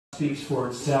Speaks for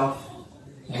itself.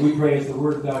 And we pray as the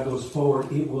Word of God goes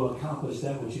forward, it will accomplish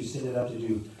that which you set it up to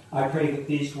do. I pray that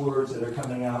these words that are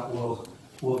coming out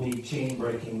will be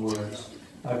chain-breaking words.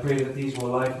 I pray that these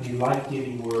will be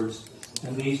life-giving words,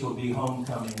 and these will be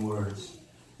homecoming words.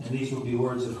 And these will be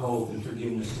words of hope and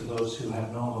forgiveness to those who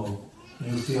have no hope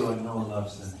and who feel like no one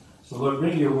loves them. So Lord,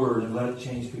 bring your word and let it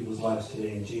change people's lives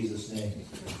today in Jesus' name.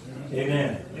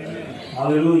 Amen. Amen.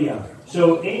 Hallelujah.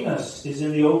 So Amos is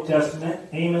in the Old Testament.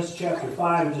 Amos chapter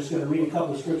 5. I'm just going to read a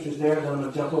couple of scriptures there. Then I'm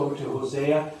going to jump over to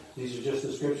Hosea. These are just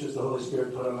the scriptures the Holy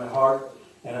Spirit put on my heart.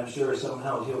 And I'm sure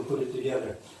somehow He'll put it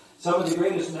together. Some of the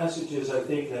greatest messages I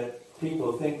think that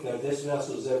people think that this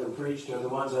vessel's ever preached are the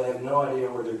ones I have no idea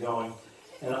where they're going.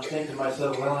 And I'm thinking to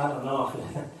myself, well, I don't know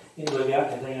if anybody got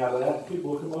anything out of that.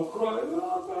 People will come up crying,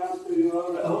 oh, Pastor, you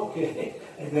know, okay.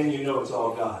 And then you know it's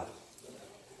all God.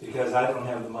 Because I don't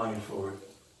have the mind for it.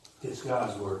 It's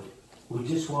God's word. We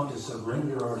just want to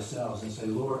surrender ourselves and say,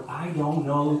 Lord, I don't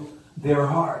know their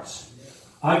hearts.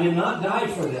 I did not die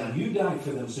for them. You died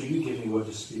for them, so you give me what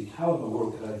to speak. How in the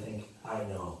world could I think I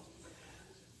know?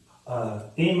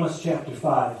 Amos chapter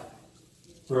 5,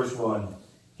 verse 1.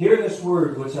 Hear this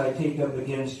word which I take up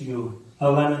against you,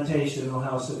 a lamentation, O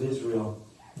house of Israel.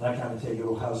 And I kind of take it,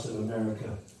 O house of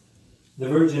America. The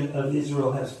Virgin of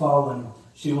Israel has fallen.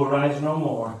 She will rise no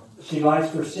more. She lies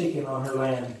forsaken on her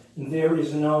land, and there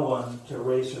is no one to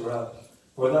raise her up.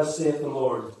 For thus saith the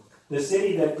Lord, the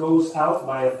city that goes out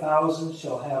by 1,000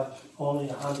 shall have only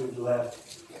 100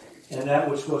 left, and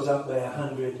that which goes up by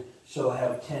 100 shall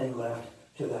have 10 left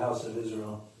to the house of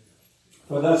Israel.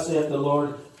 For thus saith the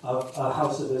Lord of a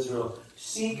house of Israel,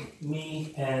 seek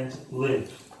me and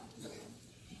live.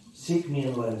 Seek me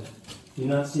and live. Do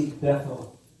not seek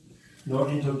Bethel, nor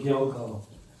into Gilgal,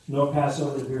 nor pass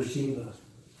over to Beersheba.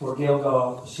 For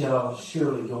Gilgal shall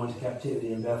surely go into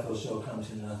captivity, and Bethel shall come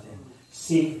to nothing.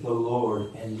 Seek the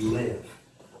Lord and live,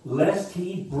 lest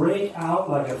he break out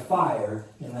like a fire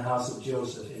in the house of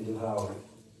Joseph and devour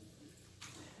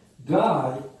it.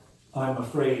 God, I'm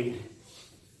afraid,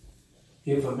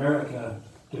 if America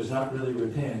does not really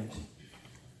repent,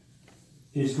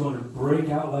 is going to break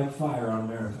out like fire on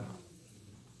America.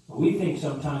 We think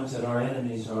sometimes that our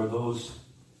enemies are those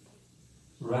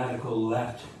radical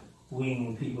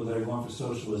left-wing people that are going for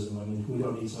socialism. I mean, we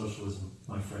don't need socialism,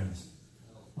 my friends.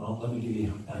 Well, let me give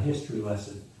you a history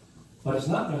lesson. But it's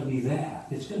not going to be that.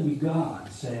 It's going to be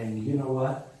God saying, you know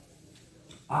what?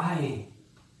 I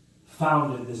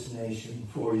founded this nation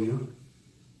for you,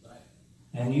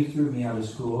 and you threw me out of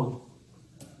school.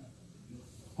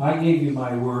 I gave you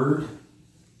my word,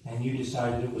 and you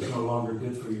decided it was no longer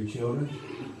good for your children.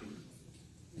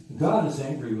 God is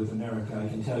angry with America, I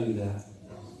can tell you that.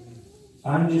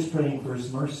 I'm just praying for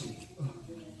His mercy.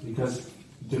 Because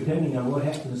depending on what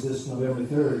happens this November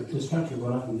 3rd, this country will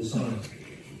not be the same.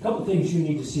 A couple things you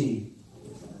need to see.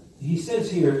 He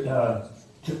says here,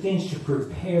 things to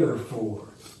prepare for.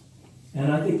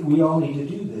 And I think we all need to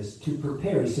do this, to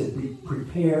prepare. He said,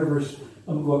 prepare, verse,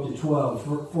 I'm going to go up to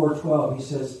 12, 4:12. He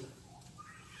says,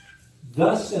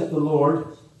 thus saith the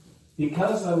Lord,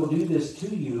 because I will do this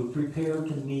to you, prepare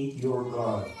to meet your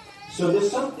God. So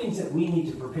there's some things that we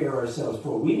need to prepare ourselves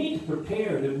for. We need to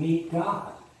prepare to meet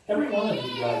God. Every one of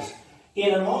you guys,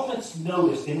 in a moment's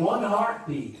notice, in one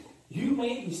heartbeat, you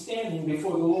may be standing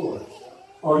before the Lord.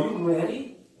 Are you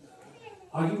ready?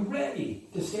 Are you ready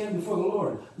to stand before the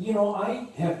Lord? You know, I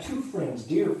have two friends,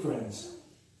 dear friends,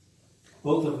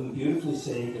 both of them beautifully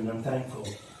saved, and I'm thankful.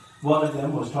 One of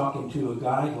them was talking to a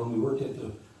guy when we worked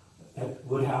at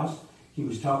Woodhouse. He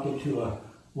was talking to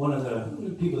one of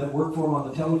the people that worked for him on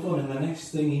the telephone, and the next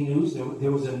thing he knew,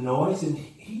 there was a noise, and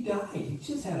he died. He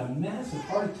just had a massive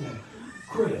heart attack.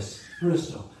 Chris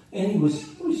Bristol. And he was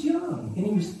young, and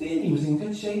he was thin, he was in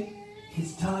good shape.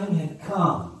 His time had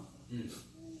come.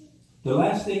 The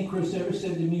last thing Chris ever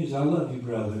said to me was, I love you,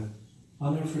 brother.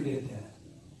 I'll never forget that.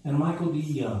 And Michael D.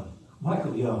 Young.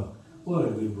 Michael Young, what a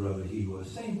good brother he was.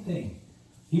 Same thing.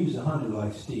 He was a hunter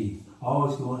like Steve,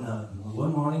 always going hunting.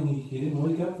 One morning, he didn't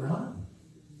wake up for hunting.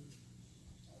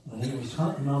 And he was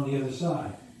hunting on the other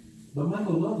side. But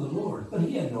Michael loved the Lord. But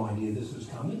he had no idea this was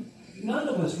coming. None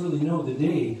of us really know the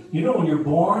day. You know, when you're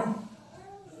born,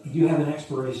 you have an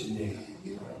expiration date.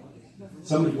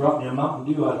 Somebody brought me a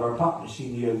Mountain Dew out of our pop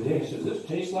machine the other day. Said, this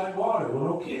tastes like water. Well,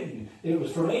 no kidding. It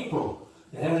was from April.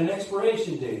 It had an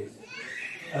expiration date.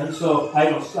 And so, I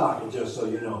don't stock it, just so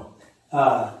you know.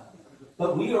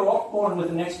 But we are all born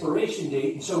with an expiration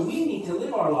date. And so we need to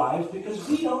live our lives because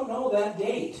we don't know that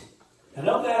date. And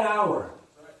of that hour,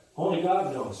 only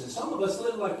God knows. And some of us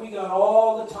live like we got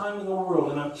all the time in the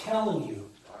world. And I'm telling you,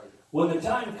 when the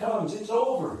time comes, it's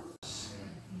over.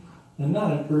 And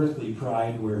not an earthly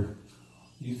pride where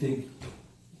you think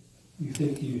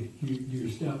your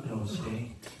stuff don't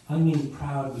stink. I mean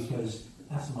proud because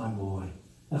that's my boy.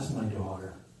 That's my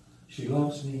daughter. She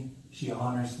loves me. She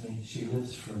honors me. She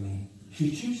lives for me.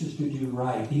 She chooses to do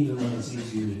right even when it's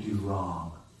easier to do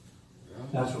wrong.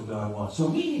 That's what God wants. So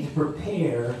we need to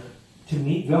prepare to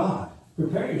meet God.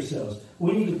 Prepare yourselves.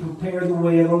 We need to prepare the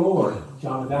way of the Lord.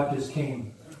 John the Baptist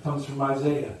comes from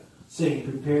Isaiah, saying,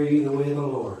 prepare ye the way of the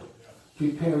Lord.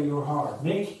 Prepare your heart.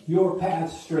 Make your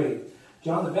path straight.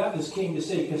 John the Baptist came to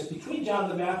say, because between John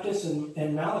the Baptist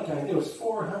and Malachi, there was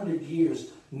 400 years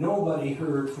nobody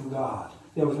heard from God.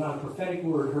 There was not a prophetic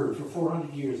word heard for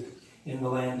 400 years in the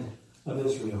land of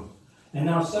Israel. And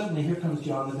now suddenly here comes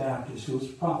John the Baptist, who was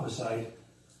prophesied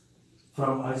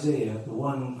from Isaiah, the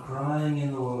one crying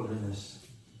in the wilderness,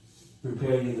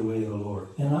 prepare ye the way of the Lord.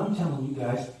 And I'm telling you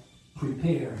guys,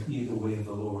 prepare ye the way of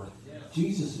the Lord.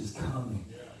 Jesus is coming.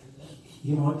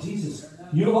 You know what, Jesus,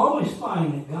 you'll always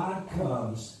find that God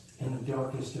comes in the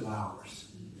darkest of hours.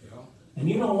 And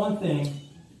you know one thing,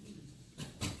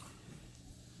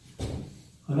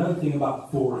 another thing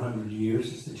about 400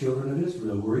 years is the children of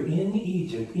Israel were in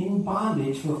Egypt, in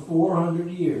bondage for 400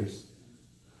 years.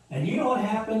 And you know what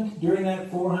happened during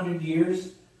that 400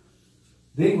 years?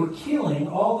 They were killing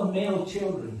all the male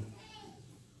children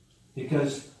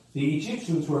because the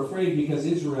Egyptians were afraid because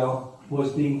Israel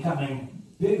was becoming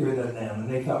bigger than them, and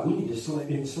they thought we need to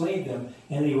enslave them,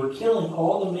 and they were killing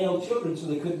all the male children so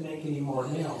they couldn't make any more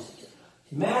males.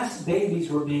 Mass babies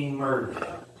were being murdered.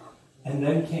 And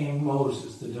then came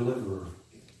Moses, the deliverer.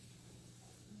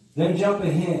 Then jump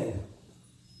ahead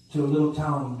to a little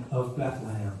town of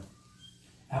Bethlehem.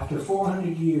 After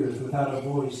 400 years without a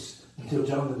voice until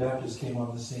John the Baptist came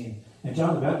on the scene. And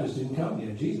John the Baptist didn't come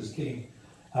yet. Jesus came.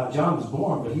 John was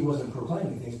born, but he wasn't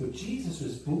proclaiming things. But Jesus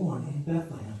was born in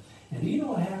Bethlehem. And do you know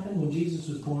what happened when Jesus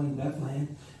was born in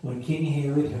Bethlehem? When King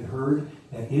Herod had heard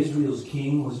that Israel's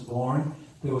king was born,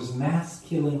 there was mass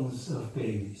killings of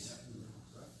babies.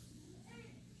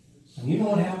 And you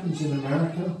know what happens in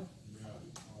America?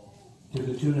 To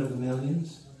the tune of the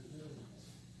millions?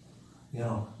 You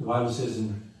know, the Bible says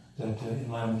in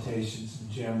Lamentations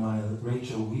and Jeremiah that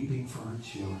Rachel weeping for her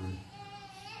children.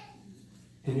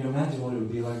 Can you imagine what it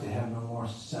would be like to have no more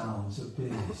sounds of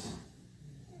babies?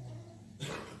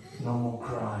 No more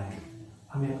crying.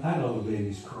 I mean, I love the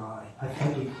babies cry. I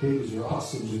think babies are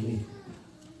awesome to me.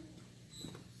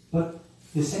 But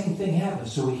the same thing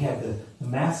happens. So we have the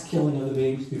mass killing of the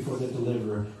babies before the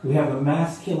deliverer. We have the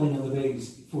mass killing of the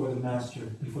babies before the master,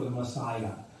 before the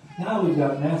Messiah. Now we've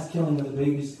got mass killing of the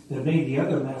babies that made the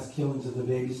other mass killings of the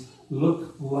babies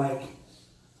look like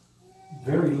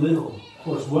very little. Of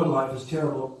course, wildlife is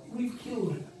terrible. We've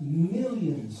killed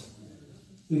millions.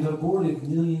 We've aborted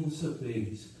millions of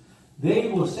babies. They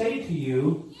will say to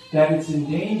you that it's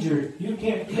endangered. You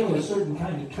can't kill a certain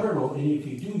kind of turtle, and if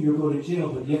you do, you'll go to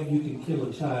jail, but yet you can kill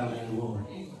a child and a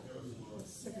woman.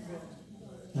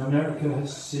 America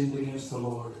has sinned against the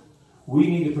Lord. We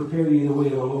need to prepare you the way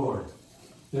of the Lord.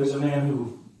 There's a man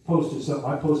who posted something.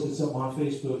 I posted something on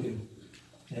Facebook,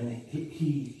 and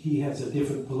he has a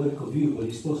different political view, but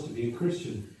he's supposed to be a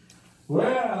Christian.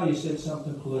 Well, he said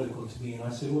something political to me, and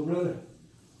I said, well, brother,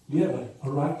 you have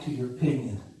a right to your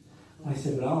opinion. I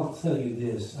said, but I'll tell you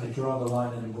this. I draw the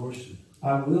line in abortion.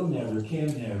 I will never,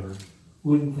 can never,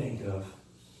 wouldn't think of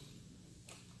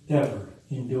ever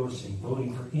endorsing,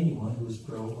 voting for anyone who is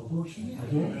pro-abortion. I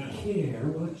don't care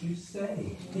what you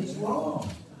say. It's wrong.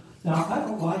 Now, I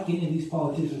don't like any of these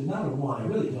politicians. Not a one. I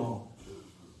really don't.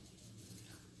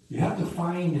 You have to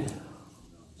find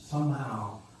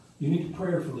somehow. You need to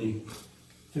prayerfully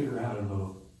figure out how to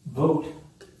vote. Vote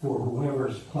for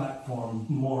whoever's platform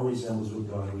more resembles what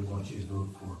God would want you to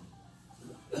vote for.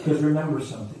 Because remember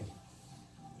something.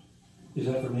 Is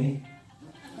that for me?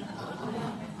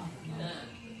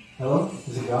 Hello?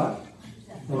 Is it God?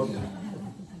 Okay.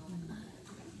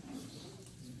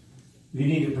 You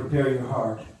need to prepare your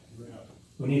heart.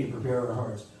 We need to prepare our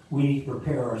hearts. We need to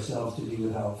prepare ourselves to be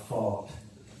without fault.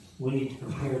 We need to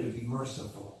prepare to be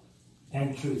merciful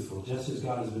and truthful. Just as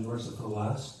God has been merciful to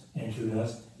us and true to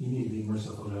us, you need to be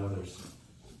merciful to others.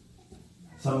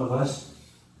 Some of us,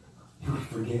 you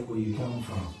forget where you come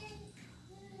from.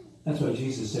 That's why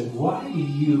Jesus said, why do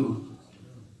you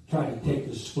try to take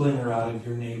the splinter out of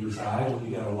your neighbor's eye when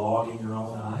you got a log in your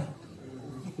own eye?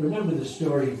 Remember the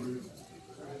story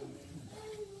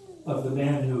of the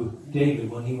man who, David,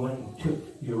 when he went and took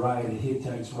Uriah the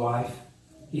Hittite's wife,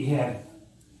 he had,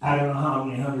 I don't know how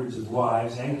many hundreds of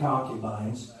wives and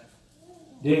concubines.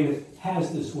 David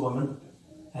has this woman,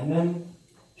 and then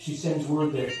she sends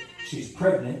word that she's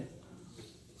pregnant.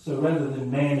 So rather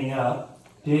than manning up,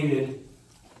 David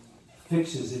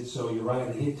fixes it so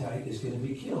Uriah the Hittite is going to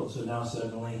be killed. So now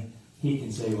suddenly he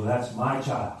can say, well, that's my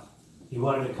child. He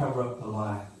wanted to cover up the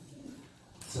lie.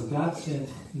 So God sent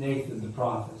Nathan the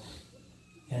prophet,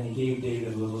 and he gave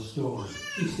David a little story.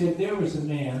 He said there was a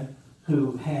man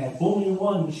who had only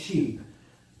one sheep,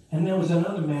 and there was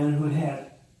another man who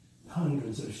had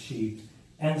hundreds of sheep.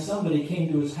 And somebody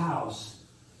came to his house,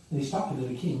 and he's talking to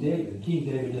the King David. King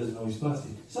David doesn't know he's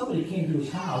busted. Somebody came to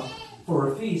his house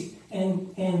for a feast,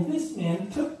 and this man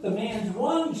took the man's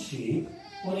one sheep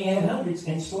when he had hundreds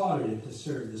and slaughtered it to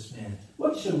serve this man.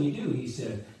 What shall we do? He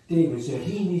said. David said,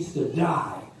 he needs to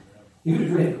die. He was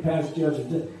ready to pass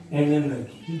judgment. And then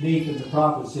Nathan the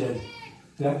prophet said,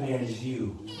 that man is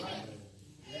you.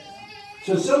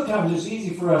 So sometimes it's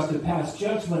easy for us to pass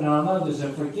judgment on others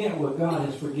and forget what God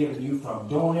has forgiven you from.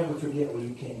 Don't ever forget where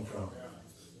you came from.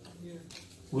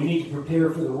 We need to prepare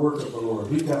for the work of the Lord.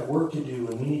 We've got work to do,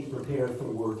 and we need to prepare for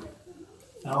work.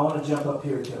 Now I want to jump up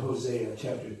here to Hosea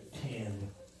chapter 10.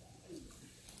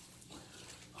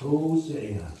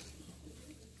 Hosea.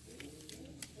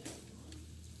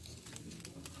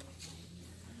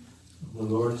 The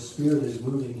Lord's Spirit is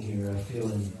moving here. I feel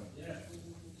him.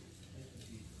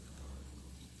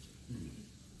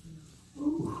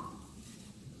 Ooh.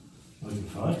 I can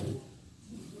find it.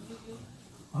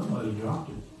 I might have dropped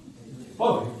it.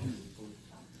 Oh,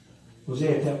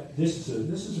 Hosea. This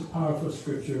is a powerful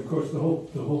scripture. Of course, the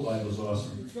whole Bible is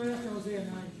awesome. It's right after Hosea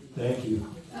 9. Thank you.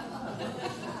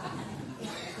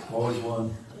 Always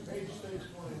one.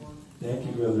 Thank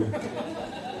you, brother.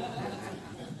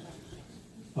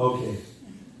 Okay,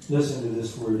 listen to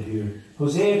this word here.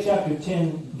 Hosea chapter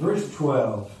 10, verse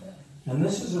 12. And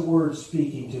this is a word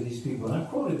speaking to these people. And I've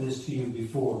quoted this to you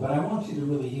before, but I want you to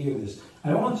really hear this.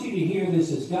 I want you to hear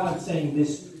this as God saying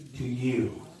this to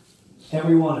you.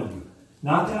 Every one of you.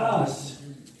 Not to us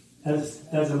as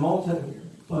a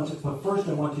but first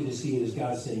I want you to see it as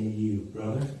God saying to you,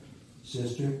 brother,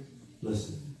 sister,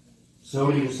 listen.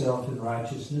 Sow to yourself in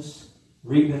righteousness,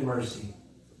 reap in mercy.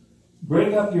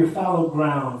 Break up your fallow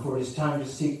ground, for it is time to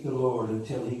seek the Lord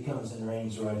until he comes and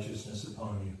rains righteousness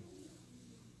upon you.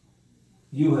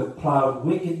 You have plowed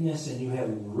wickedness and you have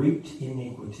reaped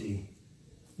iniquity.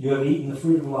 You have eaten the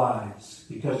fruit of lies,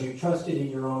 because you trusted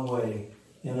in your own way,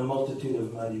 in the multitude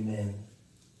of mighty men.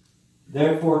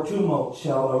 Therefore tumult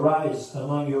shall arise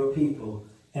among your people,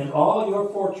 and all your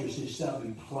fortresses shall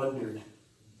be plundered.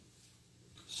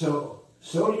 So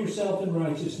sow to yourself in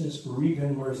righteousness, reap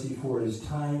in mercy, for it is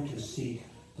time to seek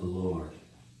the Lord.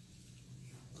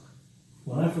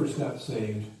 When I first got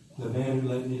saved, the man who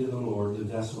led me to the Lord, the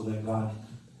vessel that God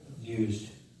used,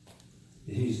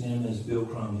 his name is Bill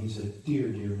Crum. He's a dear,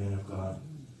 dear man of God.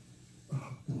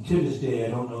 And to this day, I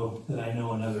don't know that I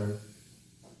know another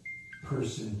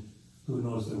person who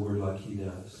knows the word like he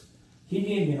does. He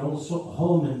gave me an old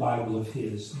Holman Bible of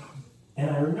his. And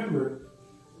I remember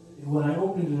when I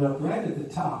opened it up, right at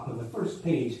the top of the first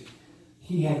page,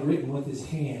 he had written with his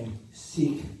hand,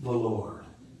 "Seek the Lord,"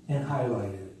 and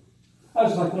highlighted it. That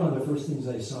was like one of the first things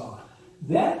I saw.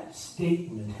 That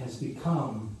statement has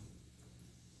become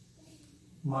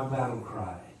my battle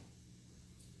cry.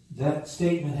 That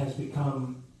statement has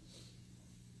become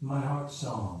my heart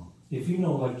song. If you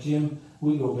know, like Jim,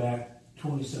 we go back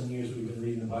 20-some years we've been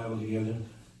reading the Bible together.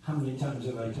 How many times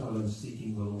have I taught on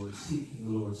seeking the Lord, seeking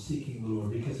the Lord, seeking the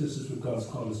Lord? Because this is what God's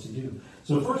called us to do.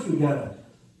 So first we've got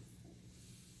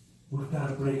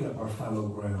to break up our fallow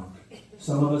ground.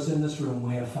 Some of us in this room,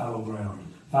 we have fallow ground.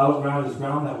 Fallow ground is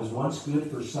ground that was once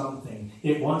good for something.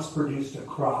 It once produced a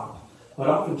crop. But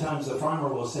oftentimes the farmer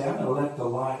will say, I'm going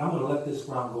to let this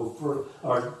ground go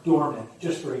dormant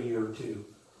just for a year or two.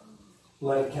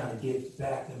 Let it kind of get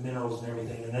back the minerals and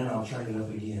everything, and then I'll turn it up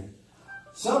again.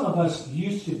 Some of us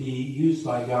used to be used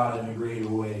by God in a greater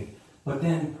way, but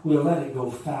then we'll let it go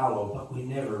fallow, but we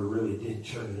never really did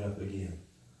turn it up again.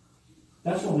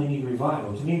 That's when we need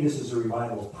revival. To me, this is a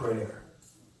revival prayer.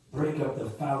 Break up the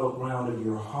fallow ground of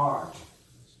your heart,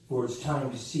 for it's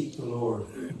time to seek the Lord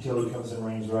until he comes and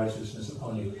rains righteousness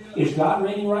upon you. Is God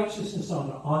raining righteousness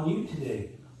on you today?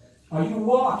 Are you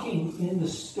walking in the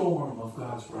storm of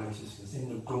God's righteousness, in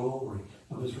the glory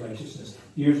of his righteousness?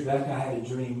 Years back, I had a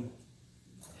dream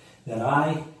that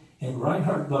I and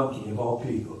Reinhard Bunke, of all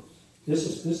people, this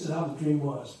is how the dream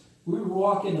was. We were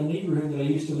walking a neighborhood that I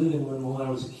used to live in when I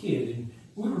was a kid, and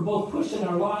we were both pushing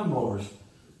our lawnmowers.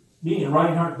 Me and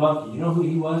Reinhard Bunke, you know who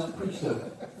he was? He preached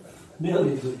to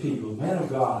millions of people, man of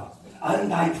God.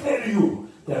 And I tell you,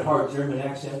 that hard German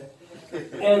accent.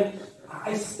 And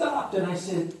I stopped and I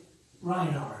said,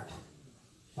 Reinhard,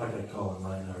 like I call him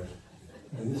Reinhard.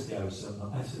 And this guy was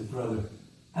something. I said, brother,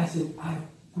 I said,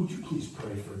 would you please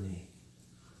pray for me?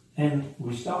 And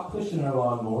we stopped pushing our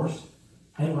lawnmowers,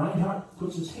 and Reinhardt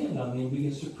puts his hand on me and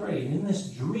begins to pray. And in this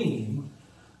dream,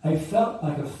 I felt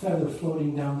like a feather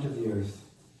floating down to the earth.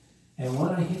 And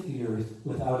when I hit the earth,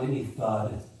 without any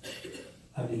thud,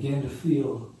 I began to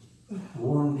feel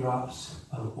warm drops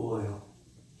of oil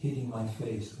hitting my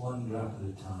face, one drop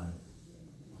at a time.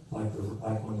 Like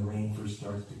when the rain first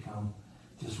starts to come.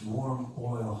 Just warm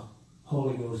oil,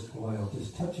 Holy Ghost oil,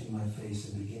 just touching my face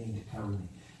and beginning to cover me.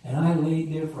 And I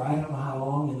laid there for I don't know how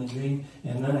long in the dream,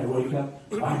 and then I wake up,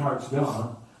 Reinhardt's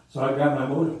gone. So I grabbed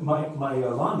my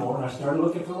lawnmower and I started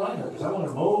looking for Reinhardt because I want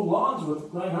to mow lawns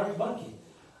with Reinhardt Bunky.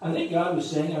 I think God was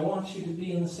saying, I want you to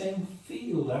be in the same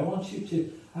field. I want you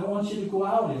to go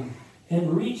out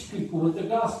and reach people with the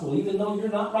gospel, even though you're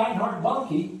not Reinhardt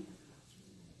Bunky.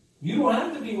 You don't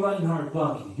have to be Reinhardt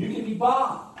Bunky. You can be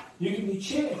Bob. You can be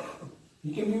Chick.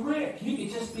 You can be Rick. You can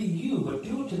just be you, but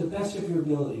do it to the best of your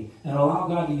ability and allow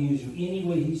God to use you any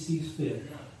way he sees fit.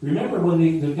 Remember when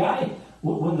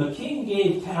when the king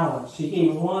gave talents, he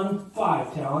gave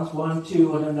 5 talents, 1,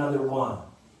 2, and another 1.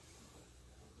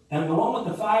 And the one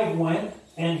with the 5 went,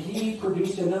 and he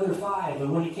produced another 5.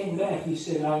 And when he came back, he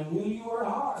said, I knew you were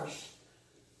harsh.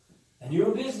 And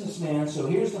you're a businessman, so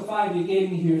here's the 5 you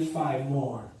gave me, here's 5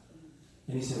 more.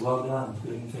 And he said, well done,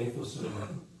 good and faithful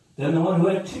servant. Then the one who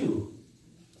had 2,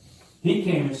 he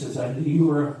came and says, I knew you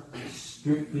were a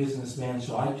strict businessman,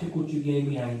 so I took what you gave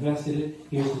me, I invested it.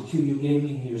 Here's the 2 you gave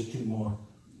me, here's 2 more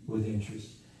with interest.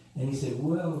 And he said,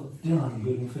 well done,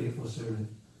 good and faithful servant.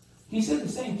 He said the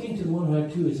same thing to the one who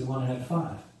had 2 as the one who had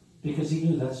 5, because he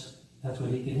knew that's what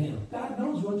he could handle. God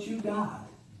knows what you got.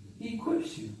 He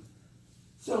equips you.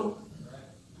 So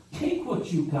take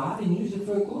what you got and use it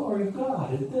for the glory of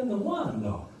God. And then the one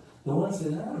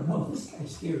said, I don't know, this guy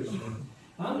scares me.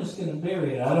 I'm just going to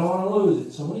bury it. I don't want to lose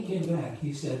it. So when he came back,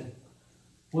 he said,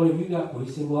 what have you got? Well,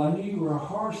 he said, well, I knew you were a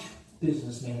harsh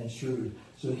businessman and shrewd.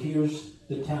 So here's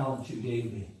the talent you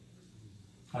gave me.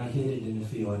 I hid it in the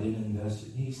field. I didn't invest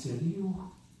it. He said,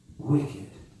 you wicked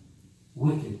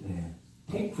man.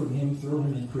 Take from him, throw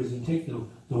him in prison. Take the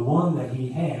one that he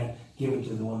had, give it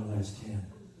to the one who has 10.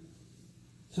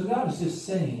 So God is just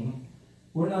saying,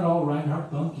 we're not all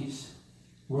Reinhardt Bunkies.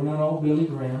 We're not all Billy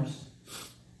Grahams.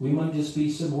 We might just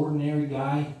be some ordinary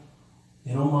guy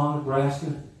in Omaha,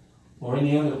 Nebraska, or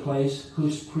any other place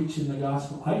who's preaching the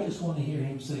gospel. I just want to hear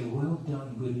him say, well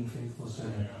done, good and faithful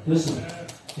servant. Listen,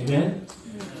 amen?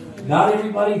 Not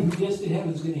everybody who gets to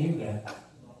heaven is going to hear that.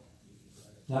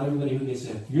 Not everybody who gets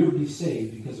there. You'll be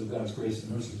saved because of God's grace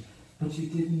and mercy. But you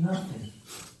did nothing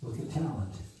with the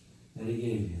talent that he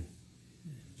gave you.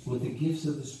 With the gifts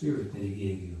of the Spirit that he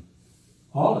gave you.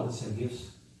 All of us have gifts.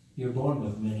 You're born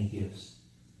with many gifts.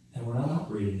 And we're not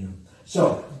operating them.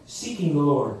 So, seeking the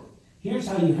Lord. Here's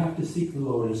how you have to seek the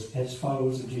Lord as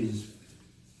followers of Jesus.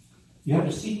 You have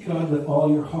to seek God with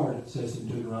all your heart, it says in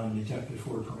Deuteronomy chapter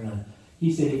 4:29.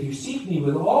 He said, if you seek me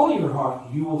with all your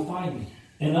heart, you will find me.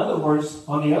 In other words,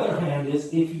 on the other hand, is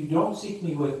if you don't seek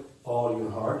me with all your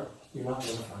heart, you're not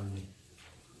going to find me.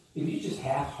 If you just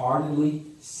half-heartedly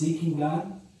seeking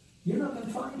God, you're not going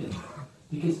to find him.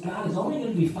 Because God is only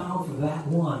going to be found for that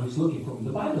one who's looking for him.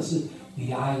 The Bible says,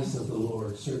 the eyes of the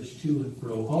Lord search to and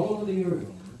fro all over the earth,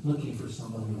 looking for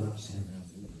someone who loves him.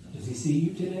 Does he see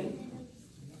you today?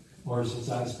 Or is his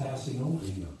eyes passing over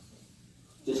you?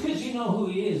 Just because you know who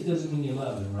he is doesn't mean you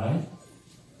love him, right?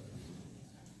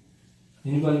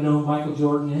 Anybody know who Michael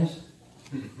Jordan is?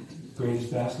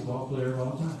 Greatest basketball player of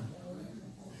all time.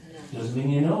 Doesn't mean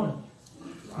you know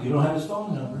him. You don't have his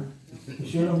phone number. It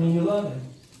sure don't mean you love him.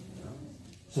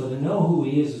 So to know who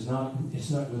he is not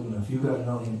good enough. You've got to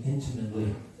know him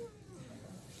intimately.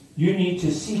 You need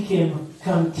to seek him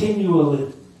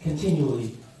continually.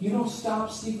 You don't stop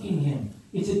seeking him.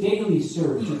 It's a daily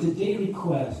search. It's a daily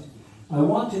quest. I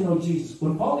want to know Jesus.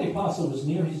 When Paul the Apostle was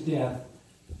near his death,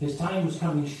 his time was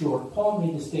coming short, Paul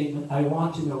made the statement, I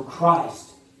want to know Christ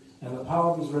and the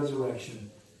power of his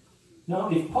resurrection. Now,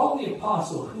 if Paul the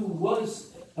Apostle, who was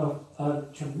a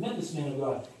tremendous man of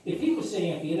God, if he was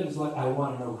saying at the end of his life, I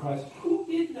want to know Christ, who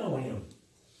did know him?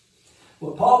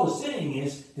 What Paul was saying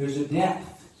is, there's a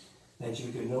depth that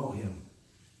you can know him.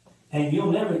 And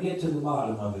you'll never get to the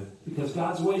bottom of it, because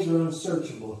God's ways are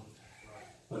unsearchable.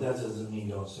 But that doesn't mean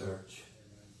don't search.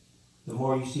 The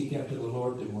more you seek after the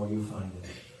Lord, the more you find him.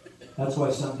 That's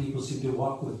why some people seem to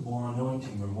walk with more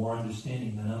anointing or more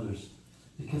understanding than others,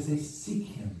 because they seek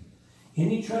him.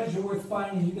 Any treasure worth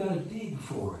finding, you got to dig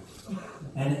for it.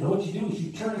 And what you do is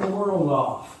you turn the world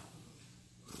off.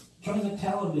 Turn the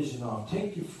television off.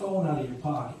 Take your phone out of your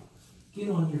pocket. Get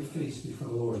on your face before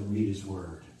the Lord and read his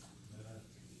word.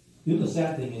 You know, the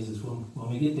sad thing is when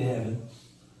we get to heaven,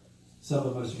 some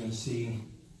of us are going to see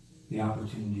the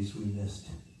opportunities we missed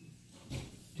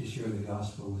to share the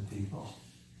gospel with people.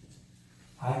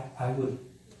 I would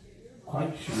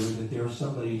quite sure that there are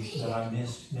somebody that I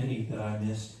missed, many that I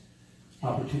missed,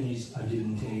 opportunities I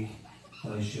didn't take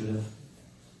that I should have.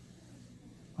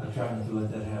 I try not to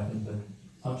let that happen,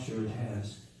 but I'm sure it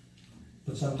has.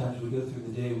 But sometimes we go through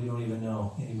the day, we don't even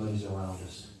know anybody's around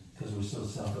us because we're so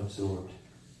self-absorbed.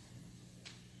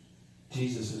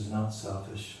 Jesus is not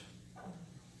selfish.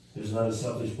 There's not a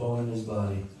selfish bone in his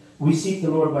body. We seek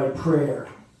the Lord by prayer.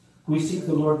 We seek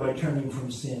the Lord by turning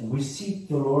from sin. We seek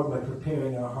the Lord by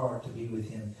preparing our heart to be with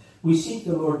him. We seek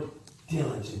the Lord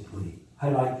diligently. I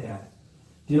like that.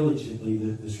 Diligently.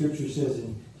 The scripture says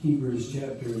in Hebrews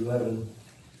chapter 11,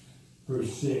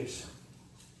 verse 6.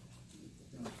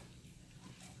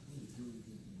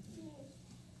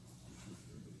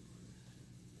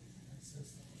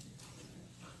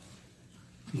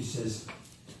 He says,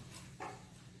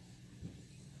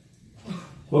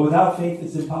 but without faith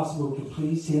it's impossible to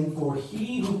please him, for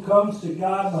he who comes to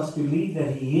God must believe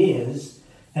that he is,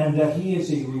 and that he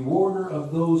is a rewarder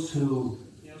of those who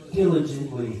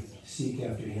diligently seek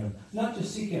after him. Not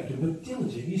just seek after him, but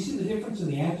diligent. You see the difference in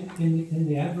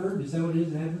the adverb? Is that what it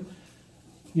is, adverb?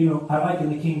 You know, I like in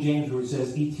the King James where it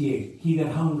says, ETA, he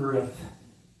that hungereth,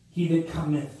 he that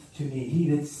cometh to me, he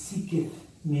that seeketh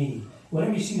me.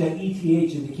 Whenever you see that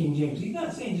ETH in the King James, he's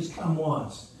not saying just come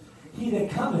once. He that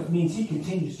cometh means he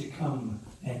continues to come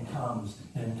and comes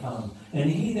and comes. And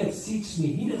he that seeks me,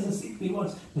 he doesn't seek me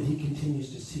once, but he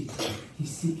continues to seek me. He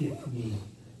seeketh me.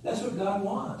 That's what God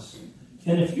wants.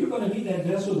 And if you're going to be that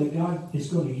vessel that God is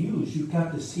going to use, you've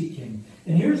got to seek him.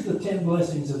 And here's the 10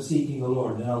 blessings of seeking the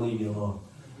Lord, and I'll leave you alone.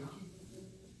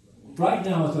 Right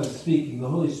now, as I'm speaking, the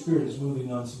Holy Spirit is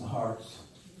moving on some hearts.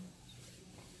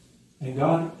 And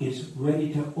God is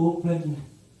ready to open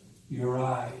your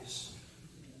eyes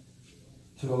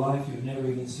to a life you've never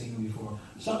even seen before.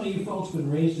 Some of you folks have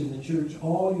been raised in the church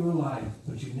all your life,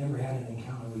 but you've never had an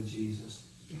encounter with Jesus.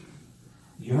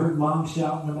 You heard mom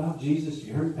shouting about Jesus.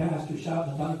 You heard pastor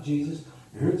shouting about Jesus.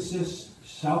 You heard sis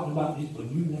shouting about Jesus,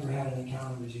 but you've never had an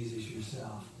encounter with Jesus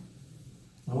yourself.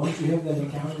 And once you have that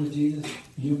encounter with Jesus,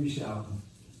 you'll be shouting.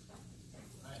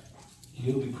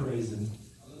 You'll be praising.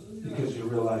 Because you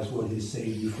realize what he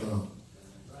saved you from.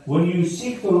 When you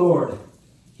seek the Lord,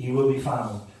 he will be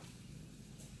found.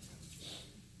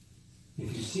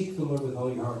 If you seek the Lord with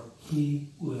all your heart, he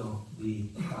will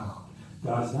be found.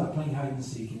 God is not playing hide and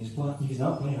seek, and he's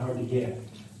not playing hard to get.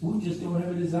 We just don't have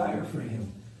a desire for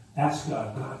him. Ask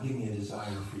God, God, give me a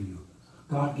desire for you.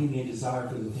 God, give me a desire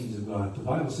for the things of God. The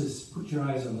Bible says, put your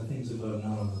eyes on the things above,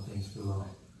 not on the things below.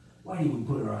 Why do we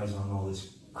put our eyes on all this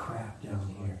crap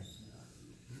down here?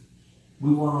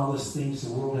 We want all these things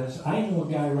the world has. I know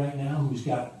a guy right now who's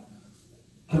got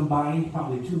combined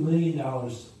probably $2 million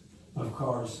of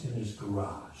cars in his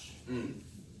garage.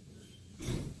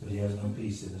 But he has no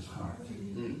peace in his heart.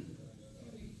 And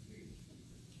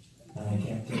I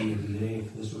can't tell you today,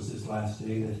 if this was his last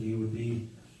day, that he would be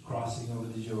crossing over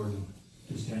the Jordan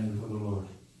to stand before the Lord.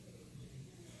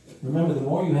 Remember, the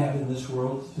more you have in this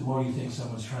world, the more you think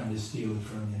someone's trying to steal it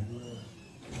from you.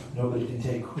 Nobody can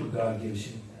take what God gives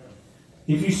you.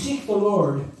 If you seek the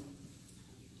Lord,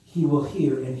 he will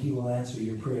hear and he will answer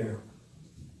your prayer.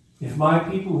 If my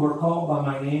people who are called by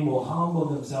my name will humble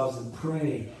themselves and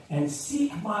pray and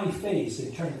seek my face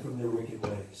and turn from their wicked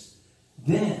ways,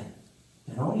 then,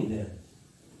 and only then,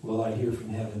 will I hear from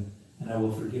heaven and I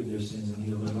will forgive their sins and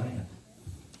heal their land.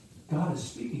 God is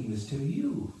speaking this to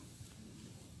you.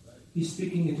 He's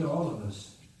speaking it to all of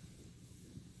us.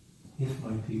 If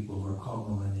my people who are called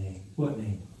by my name, what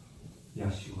name?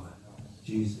 Yeshua.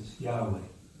 Jesus, Yahweh,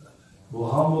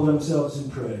 will humble themselves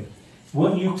and pray.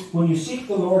 When you seek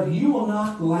the Lord, you will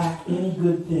not lack any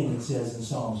good thing, it says in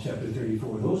Psalms chapter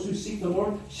 34. Those who seek the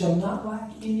Lord shall not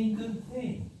lack any good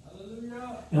thing.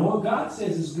 Hallelujah. And what God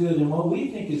says is good and what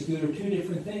we think is good are two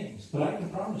different things. But I can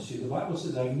promise you, the Bible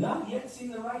says, I have not yet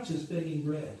seen the righteous begging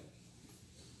bread.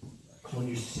 When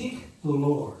you seek the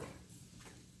Lord.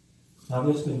 Now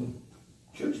there's been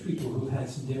church people who've had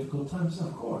some difficult times,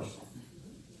 of course.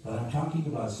 But I'm talking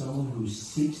about someone who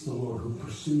seeks the Lord, who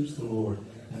pursues the Lord.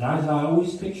 And as I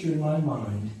always picture in my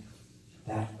mind,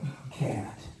 that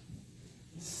cat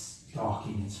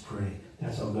stalking its prey.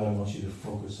 That's how God wants you to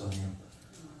focus on him.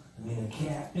 I mean, a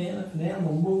cat, man, if an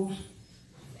animal moves,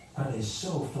 and is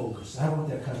so focused. I want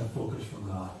that kind of focus from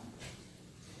God.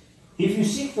 If you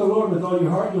seek the Lord with all your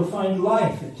heart, you'll find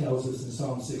life, it tells us in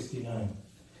Psalm 69.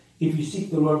 If you seek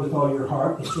the Lord with all your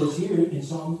heart, it says here in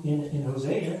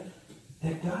Hosea,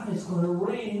 that God is going to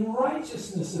rain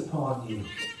righteousness upon you.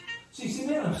 So you see,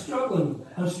 man, I'm struggling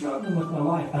with my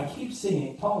life. I keep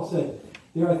singing. Paul said,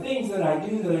 there are things that I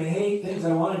do that I hate, things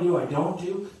I want to do, I don't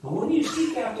do. But when you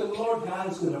seek after the Lord, God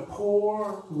is going to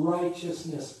pour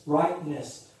righteousness,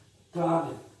 rightness,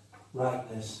 God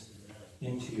rightness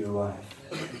into your life.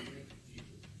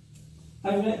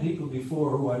 I've met people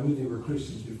before who I knew they were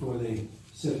Christians before they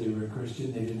said they were a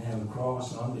Christian. They didn't have a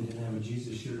cross on. They didn't have a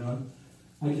Jesus shirt on.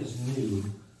 I just knew.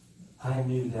 I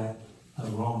knew that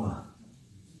aroma.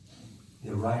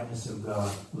 The rightness of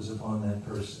God was upon that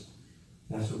person.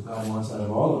 That's what God wants out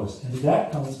of all of us. And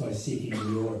that comes by seeking the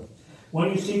Lord.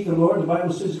 When you seek the Lord, the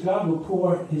Bible says God will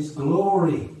pour His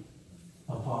glory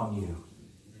upon you.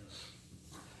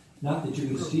 Not that you're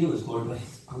going to steal His glory, but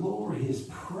His glory, His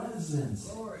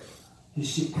presence, His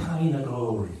Shekinah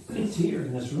glory. It's here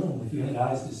in this room. If you had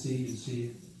eyes to see, you'd see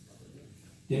it.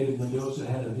 David Mendoza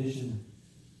had a vision.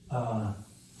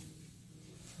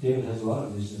 David has a lot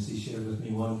of visions. He shared with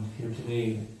me one here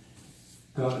today.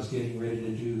 God is getting ready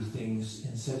to do things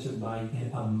in such a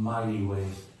mighty way.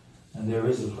 And there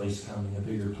is a place coming, a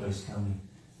bigger place coming.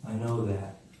 I know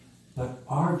that. But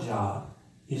our job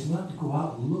is not to go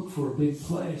out and look for a big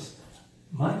place.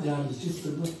 My job is just to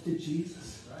look to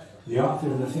Jesus, the author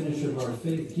and the finisher of our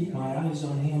faith. Keep my eyes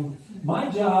on Him. My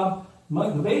job,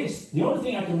 the only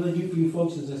thing I can really do for you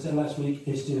folks, as I said last week,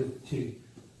 is to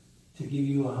give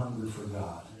you a hunger for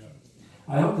God.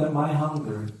 I hope that my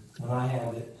hunger, when I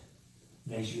have it,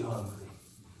 makes you hungry.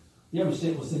 You ever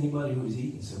sit with anybody who's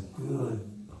eating some good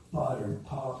buttered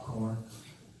popcorn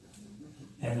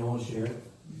and they won't share it?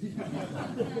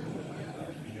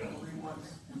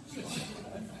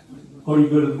 Or you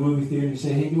go to the movie theater and you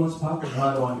say, hey, do you want some popcorn? No,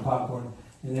 I don't want any popcorn.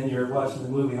 And then you're watching the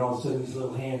movie and all of a sudden these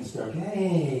little hands start,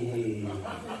 hey.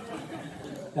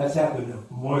 That's happened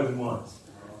more than once.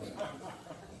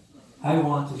 I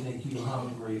want to make you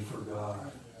hungry for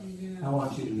God. I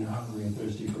want you to be hungry and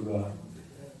thirsty for God.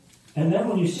 And then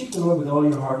when you seek the Lord with all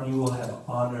your heart, you will have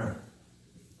honor.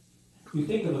 You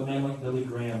think of a man like Billy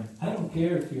Graham. I don't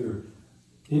care if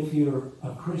you're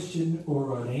a Christian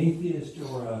or an atheist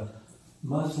or a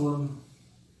Muslim.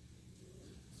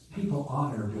 People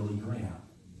honor Billy Graham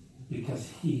because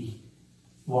he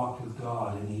walked with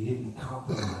God and he didn't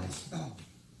compromise.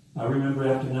 I remember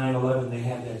after 9/11, they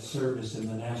had that service in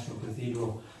the National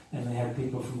Cathedral, and they had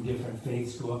people from different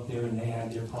faiths go up there, and they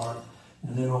had their part.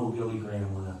 And then old Billy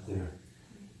Graham went up there,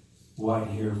 white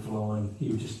hair flowing. He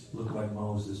would just look like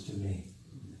Moses to me.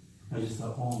 I just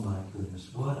thought, oh my goodness,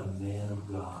 what a man of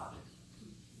God.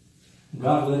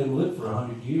 God let him live for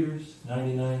 100 years,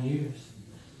 99 years.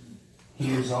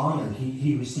 He was honored.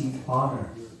 He received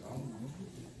honor.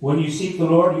 When you seek the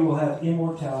Lord, you will have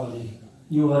immortality.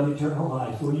 You will have eternal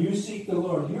life. When you seek the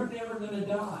Lord, you're never going to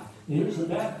die. And here's the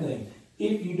bad thing.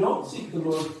 If you don't seek the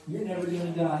Lord, you're never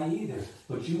going to die either.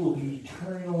 But you will be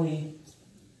eternally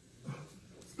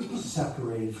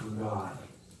separated from God.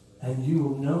 And you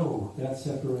will know that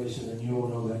separation and you will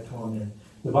know that torment.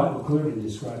 The Bible clearly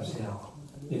describes hell.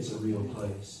 It's a real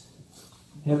place.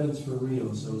 Heaven's for real,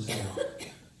 and so is hell.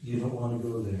 You don't want to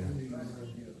go there.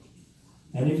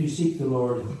 And if you seek the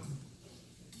Lord,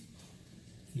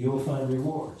 you will find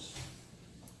rewards.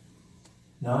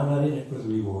 Now, I'm not in it for the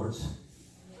rewards.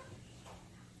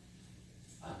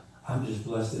 I'm just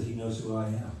blessed that He knows who I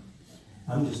am.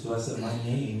 I'm just blessed that my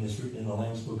name is written in the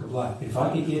Lamb's Book of Life. If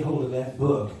I could get hold of that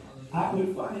book, I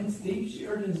would find Steve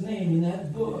Sheridan's name in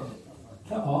that book.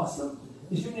 How awesome.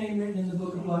 Is your name written in the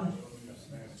Book of Life?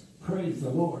 Praise the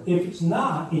Lord. If it's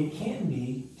not, it can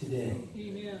be today.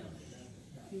 Amen.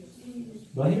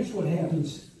 But here's what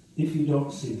happens if you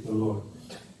don't seek the Lord.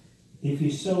 If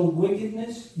you sow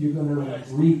wickedness, you're going to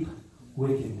reap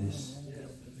wickedness.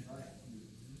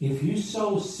 If you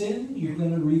sow sin, you're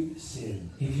going to reap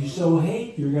sin. If you sow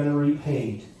hate, you're going to reap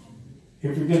hate.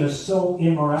 If you're going to sow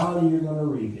immorality, you're going to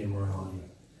reap immorality.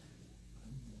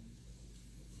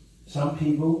 Some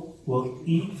people will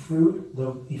eat fruit,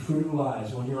 they'll eat fruit of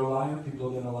lies. When you're a liar, people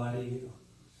are going to lie to you.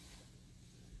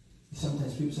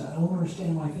 Sometimes people say, I don't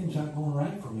understand why things aren't going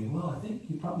right for me. Well, I think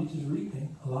you're probably just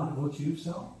reaping a lot of what you've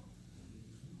sown.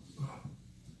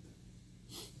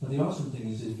 But the awesome thing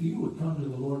is, if you would come to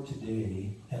the Lord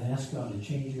today and ask God to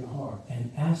change your heart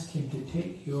and ask Him to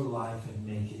take your life and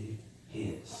make it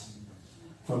His,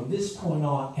 from this point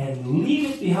on, and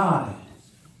leave it behind,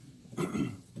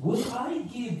 would I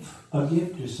give a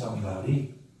gift to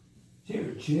somebody?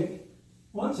 Here, chick.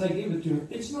 Once I give it to her,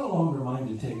 it's no longer mine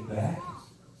to take back.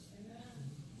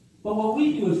 But what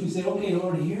we do is we say, okay,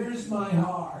 Lord, here's my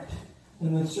heart.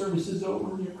 And the service is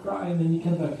over and you're crying, and then you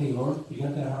come back, hey, Lord, you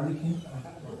got that heart again?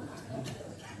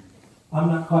 I'm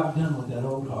not quite done with that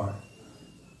old heart.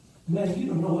 Man, you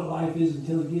don't know what life is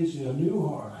until it gives you a new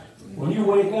heart. When you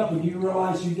wake up and you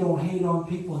realize you don't hate on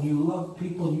people and you love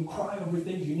people and you cry over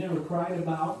things you never cried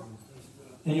about,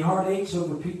 and your heart aches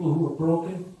over people who are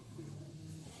broken.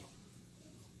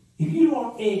 If you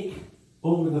don't ache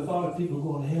over the thought of people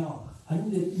going to hell, you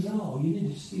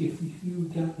need to see if you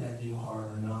got that new heart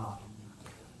or not.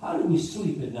 How do we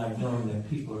sleep at night knowing that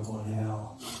people are going to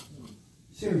hell?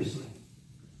 Seriously.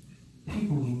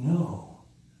 People we know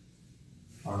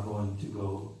are going to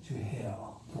go to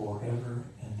hell forever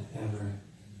and ever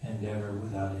and ever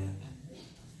without end.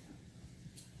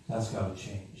 That's got to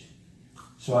change.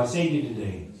 So I say to you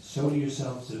today, sow to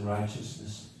yourselves in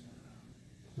righteousness,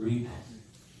 reap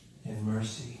in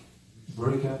mercy.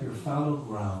 Break up your fallow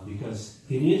ground, because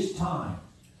it is time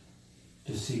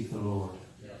to seek the Lord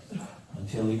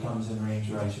until he comes and rains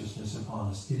righteousness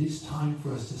upon us. It is time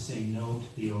for us to say no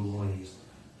to the old ways,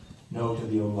 no to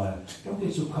the old life. Don't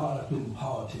get so caught up in the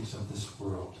politics of this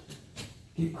world.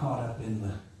 Get caught up in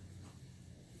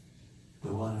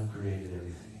the one who created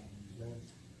everything.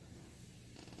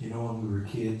 You know, when we were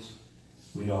kids,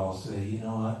 we'd all say, you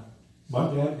know what?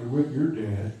 My dad could whip your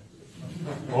dad.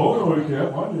 Oh, no, he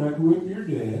can't. My dad could whip your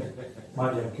dad.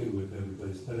 My dad could whip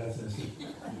everybody's, but that's it.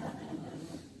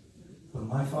 But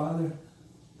my father,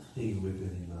 he could whip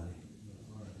anybody.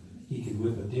 He could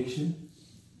whip addiction.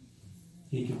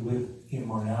 He can whip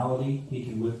immorality. He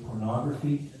can whip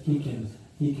pornography. He can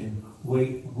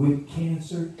whip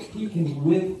cancer. He can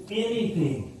whip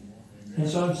anything. And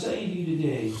so I'm saying to you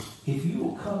today, if you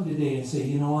will come today and say,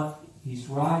 you know what? He's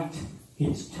right.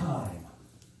 It's time.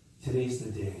 Today's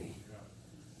the day.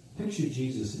 Picture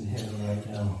Jesus in heaven right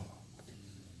now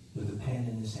with a pen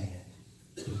in his hand.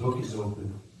 The book is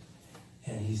open.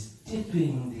 And he's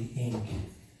dipping the ink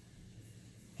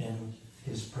in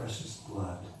his precious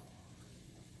blood.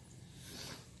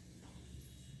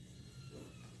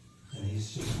 And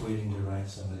he's just waiting to write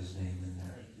somebody's name in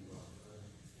there.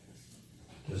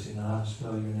 Does he know how to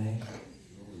spell your name?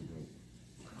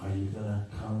 Are you going to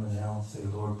come and now say,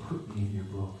 Lord, put me in your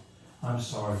book. I'm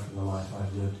sorry for the life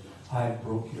I've lived. I have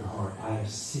broke your heart. I have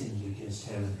sinned against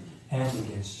heaven and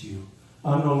against you.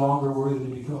 I'm no longer worthy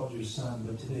to be called your son,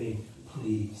 but today,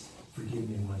 please forgive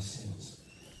me my sins.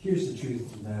 Here's the truth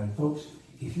of the matter, folks.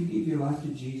 If you give your life to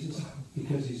Jesus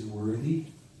because he's worthy,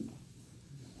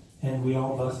 and we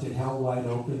all busted hell wide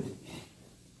open,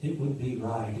 it would be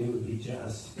right. It would be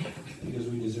just, because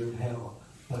we deserve hell.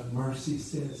 But mercy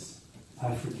says,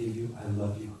 I forgive you. I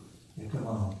love you. And come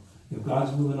on. If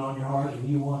God's moving on your heart and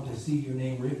you want to see your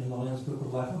name written in the Lamb's Book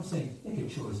of Life, I'm saying, make a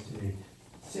choice today.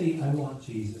 Say, I want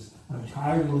Jesus. I'm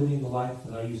tired of living the life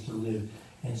that I used to live.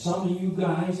 And some of you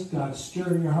guys, God's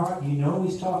stirring your heart. You know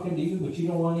he's talking to you, but you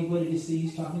don't want anybody to see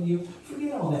he's talking to you.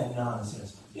 Forget all that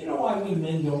nonsense. You know why we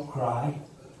men don't cry?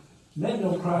 Men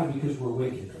don't cry because we're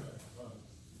wicked.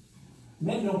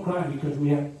 Men don't cry because we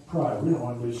have pride. We don't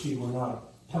want anybody to see we're not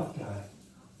a tough guy.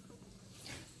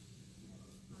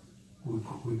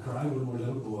 We cry when we're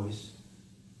little boys,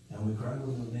 and we cry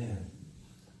when we're men,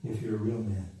 if you're a real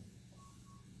man.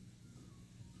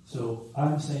 So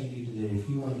I'm saying to you today, if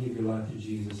you want to give your life to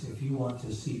Jesus, if you want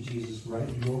to see Jesus write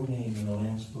your name in the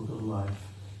Lamb's Book of Life,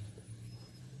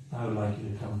 I would like you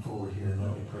to come forward here and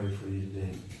let me pray for you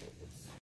today.